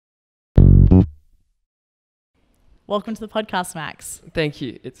Welcome to the podcast, Max. Thank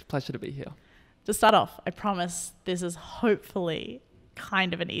you. It's a pleasure to be here. To start off, I promise this is hopefully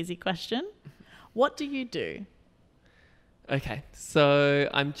kind of an easy question. What do you do? Okay, so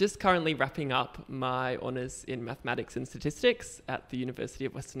I'm just currently wrapping up my honours in mathematics and statistics at the University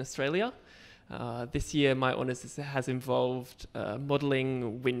of Western Australia. This year, my honours has involved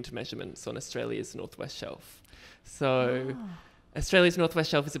modelling wind measurements on Australia's Northwest Shelf. So Australia's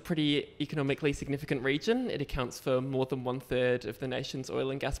Northwest Shelf is a pretty economically significant region. It accounts for more than 1/3 of the nation's oil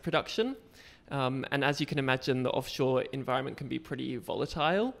and gas production. And as you can imagine, the offshore environment can be pretty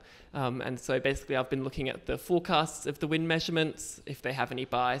volatile. And so basically I've been looking at the forecasts of the wind measurements, if they have any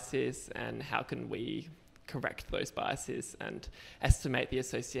biases, and how can we correct those biases and estimate the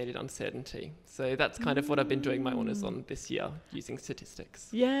associated uncertainty. So that's kind of what I've been doing my honours on this year using statistics.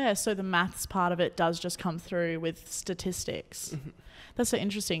 Yeah, so the maths part of it does just come through with statistics. Mm-hmm. That's so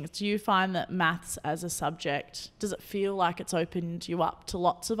interesting. Do you find that maths as a subject, does it feel like it's opened you up to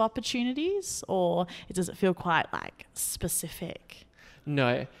lots of opportunities, or does it feel quite like specific?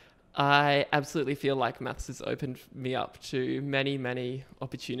 No, I absolutely feel like maths has opened me up to many, many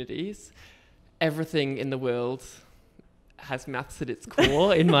opportunities. Everything in the world has maths at its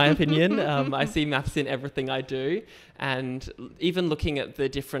core, in my opinion. I see maths in everything I do. And even looking at the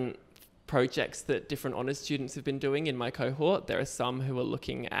different projects that different honours students have been doing in my cohort, there are some who are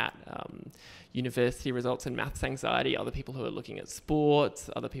looking at university results in maths anxiety, other people who are looking at sports,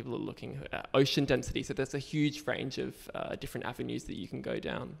 other people are looking at ocean density. So there's a huge range of different avenues that you can go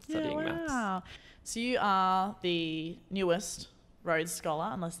down studying maths. So you are the newest Rhodes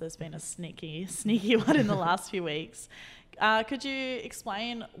Scholar, unless there's been a sneaky one in the last few weeks. Could you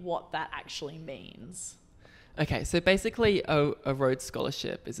explain what that actually means? Okay, so basically a Rhodes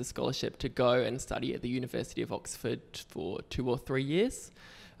Scholarship is a scholarship to go and study at the University of Oxford for 2 or 3 years.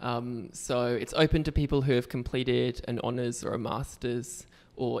 So it's open to people who have completed an honours or a master's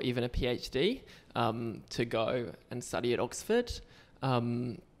or even a PhD to go and study at Oxford.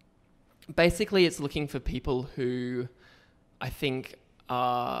 Basically, it's looking for people who I think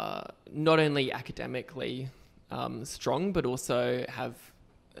are not only academically strong, but also have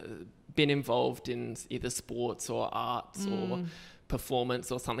been involved in either sports or arts or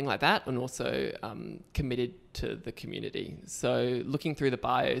performance or something like that, and also committed to the community. So looking through the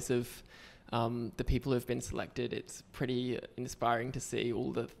bios of the people who've been selected, it's pretty inspiring to see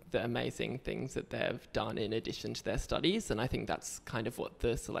all the amazing things that they've done in addition to their studies, and I think that's kind of what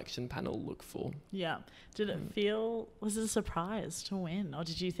the selection panel look for. Yeah. Was it a surprise to win, or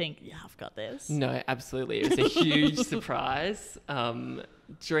did you think, yeah, I've got this? No, absolutely. It was a huge surprise.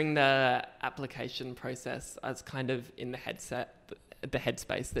 During the application process, I was kind of in the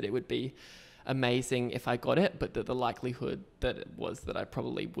headspace that it would be amazing if I got it, but that the likelihood that it was that I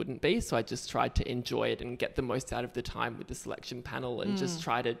probably wouldn't be. So I just tried to enjoy it and get the most out of the time with the selection panel and just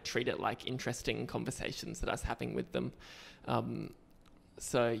try to treat it like interesting conversations that I was having with them.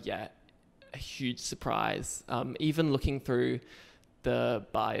 So yeah, a huge surprise. Even looking through the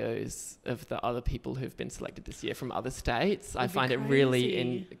bios of the other people who've been selected this year from other states, I find it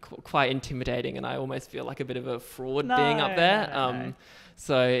really quite intimidating, and I almost feel like a bit of a fraud being up there. No.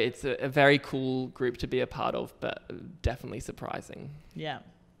 So it's a very cool group to be a part of, but definitely surprising. Yeah.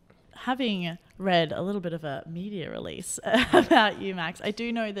 Having read a little bit of a media release about you, Max, I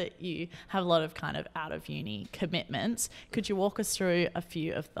do know that you have a lot of kind of out of uni commitments. Could you walk us through a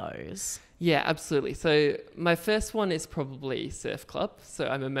few of those? Yeah, absolutely. So my first one is probably Surf Club. So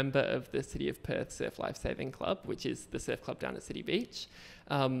I'm a member of the City of Perth Surf Lifesaving Club, which is the surf club down at City Beach.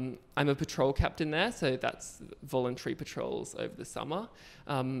 I'm a patrol captain there, so that's voluntary patrols over the summer.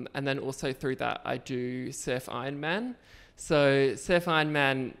 And then also through that, I do Surf Ironman. So Surf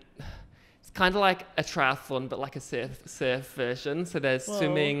Ironman, it's kind of like a triathlon, but like a surf version. So there's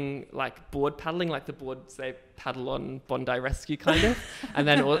swimming, like board paddling, like the boards they paddle on Bondi Rescue kind of. And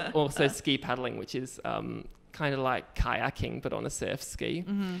then also ski paddling, which is kind of like kayaking, but on a surf ski.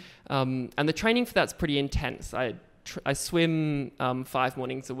 Mm-hmm. And the training for that's pretty intense. I swim 5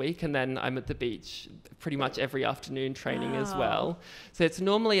 mornings a week, and then I'm at the beach pretty much every afternoon training as well. So it's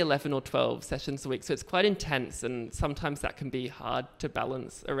normally 11 or 12 sessions a week. So it's quite intense, and sometimes that can be hard to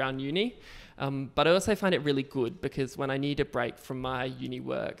balance around uni. But I also find it really good because when I need a break from my uni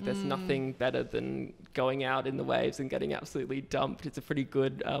work, there's nothing better than going out in the waves and getting absolutely dumped. It's a pretty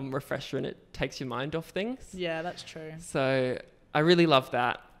good refresher, and it takes your mind off things. Yeah, that's true. So I really love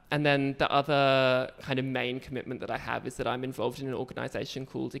that. And then the other kind of main commitment that I have is that I'm involved in an organisation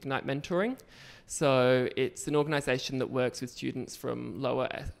called Ignite Mentoring. So it's an organisation that works with students from lower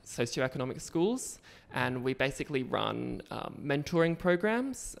socioeconomic schools, and we basically run mentoring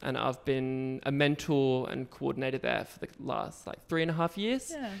programs, and I've been a mentor and coordinator there for the last 3.5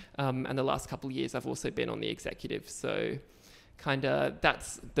 years. Yeah. And the last couple of years I've also been on the executive. So kind of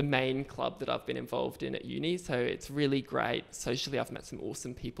that's the main club that I've been involved in at uni. So it's really great. Socially, I've met some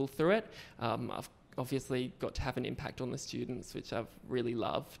awesome people through it. I've obviously got to have an impact on the students, which I've really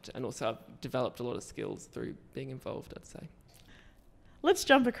loved. And also I've developed a lot of skills through being involved, I'd say. Let's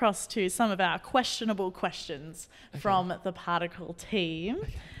jump across to some of our questionable questions from the Particle team.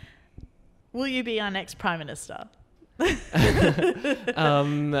 Okay. Will you be our next Prime Minister? Definitely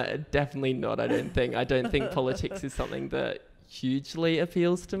not, I don't think. I don't think politics is something that hugely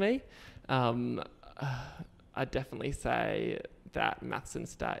appeals to me. I'd definitely say that maths and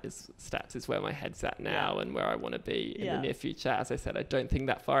stats is where my head's at now and where I want to be in the near future. As I said, I don't think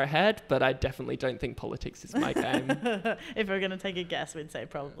that far ahead, but I definitely don't think politics is my game. If we're going to take a guess, we'd say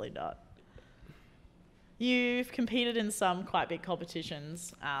probably not. You've competed in some quite big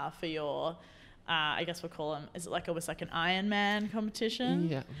competitions for your, I guess we'll call them, is it almost like an Ironman competition?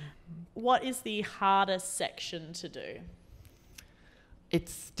 Yeah. What is the hardest section to do?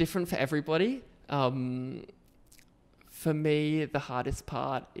 It's different for everybody. For me, the hardest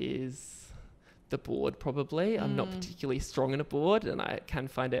part is the board, probably. I'm not particularly strong in a board, and I can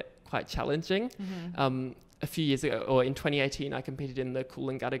find it quite challenging. A few years ago, or in 2018, I competed in the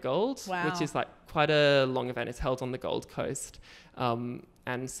Coolangatta Gold, which is quite a long event. It's held on the Gold Coast.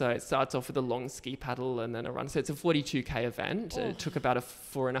 And so it starts off with a long ski paddle and then a run. So it's a 42k event. Oh. It took about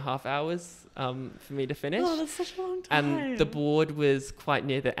 4.5 hours for me to finish. Oh, that's such a long time. And the board was quite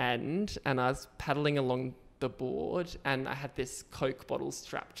near the end, and I was paddling along the board, and I had this Coke bottle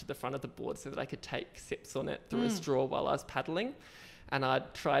strapped to the front of the board so that I could take sips on it through a straw while I was paddling. And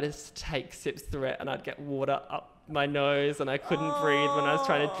I'd try to take sips through it, and I'd get water up my nose, and I couldn't breathe when I was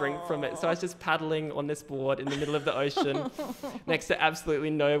trying to drink from it. So I was just paddling on this board in the middle of the ocean next to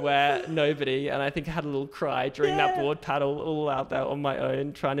absolutely nobody. And I think I had a little cry during that board paddle, all out there on my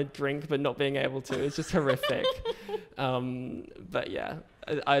own, trying to drink but not being able to. It was just horrific. But yeah,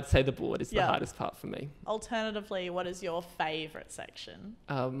 I'd say the board is the hardest part for me. Alternatively, what is your favourite section?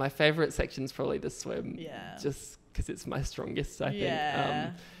 My favourite section is probably the swim. Yeah. Just because it's my strongest, I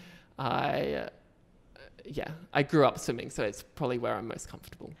think. I grew up swimming, so it's probably where I'm most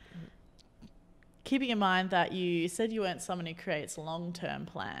comfortable. Keeping in mind that you said you weren't someone who creates long-term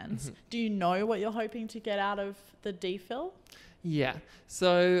plans, do you know what you're hoping to get out of the DPhil? Yeah.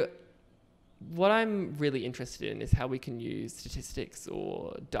 So what I'm really interested in is how we can use statistics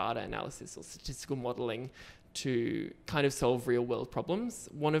or data analysis or statistical modelling to kind of solve real world problems.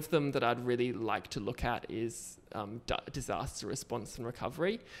 One of them that I'd really like to look at is disaster response and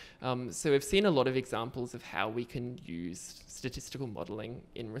recovery. So we've seen a lot of examples of how we can use statistical modelling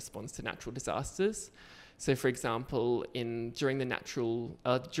in response to natural disasters. So for example, during the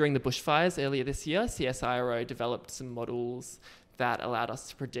bushfires earlier this year, CSIRO developed some models that allowed us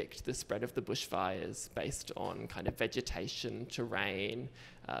to predict the spread of the bushfires based on kind of vegetation, terrain,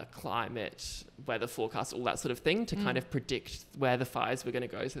 climate, weather forecasts, all that sort of thing, to kind of predict where the fires were going to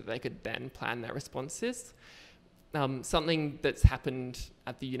go so that they could then plan their responses. Something that's happened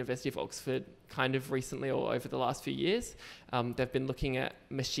at the University of Oxford kind of recently or over the last few years, they've been looking at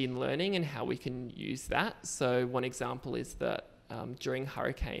machine learning and how we can use that. So one example is that during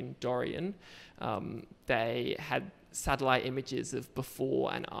Hurricane Dorian, they had satellite images of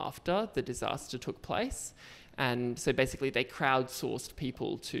before and after the disaster took place. And so basically they crowdsourced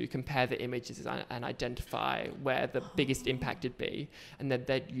people to compare the images and identify where the biggest impact would be. And then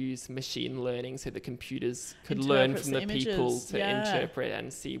they'd use machine learning so the computers could learn from the people to interpret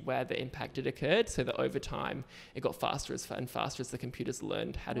and see where the impact had occurred, so that over time it got faster and faster as the computers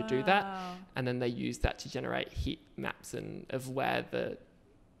learned how to do that. And then they used that to generate heat maps of where the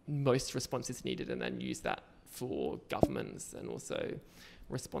most response is needed, and then use that for governments and also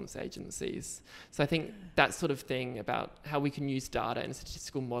response agencies. So I think that sort of thing about how we can use data and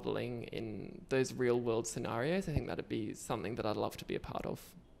statistical modelling in those real world scenarios, I think that'd be something that I'd love to be a part of.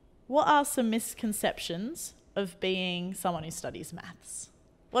 What are some misconceptions of being someone who studies maths?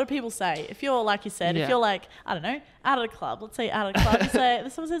 What do people say? If you're, like you said, if you're like, I don't know, out of a club, let's say out of a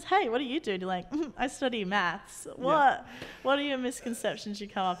club, someone says, hey, what do you do? And you're like, I study maths. What are your misconceptions you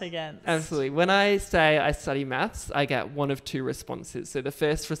come up against? Absolutely. When I say I study maths, I get one of two responses. So the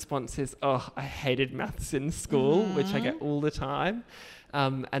first response is, oh, I hated maths in school, which I get all the time.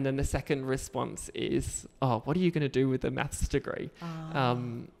 And then the second response is, oh, what are you going to do with a maths degree?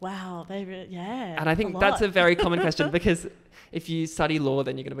 Wow, yeah. And I think that's a very common question, because if you study law,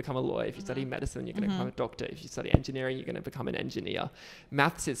 then you're going to become a lawyer. If you study medicine, you're going to become a doctor. If you study engineering, you're going to become an engineer.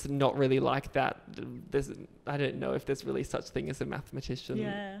 Maths is not really like that. I don't know if there's really such thing as a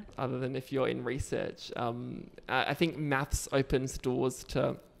mathematician, other than if you're in research. I think maths opens doors to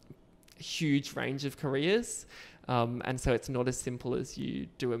a huge range of careers. And so it's not as simple as you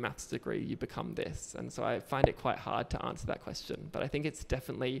do a maths degree, you become this. And so I find it quite hard to answer that question. But I think it's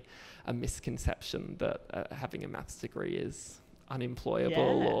definitely a misconception that having a maths degree is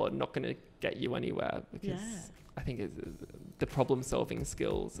unemployable or not going to get you anywhere, because I think the problem solving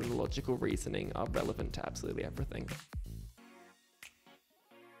skills and the logical reasoning are relevant to absolutely everything.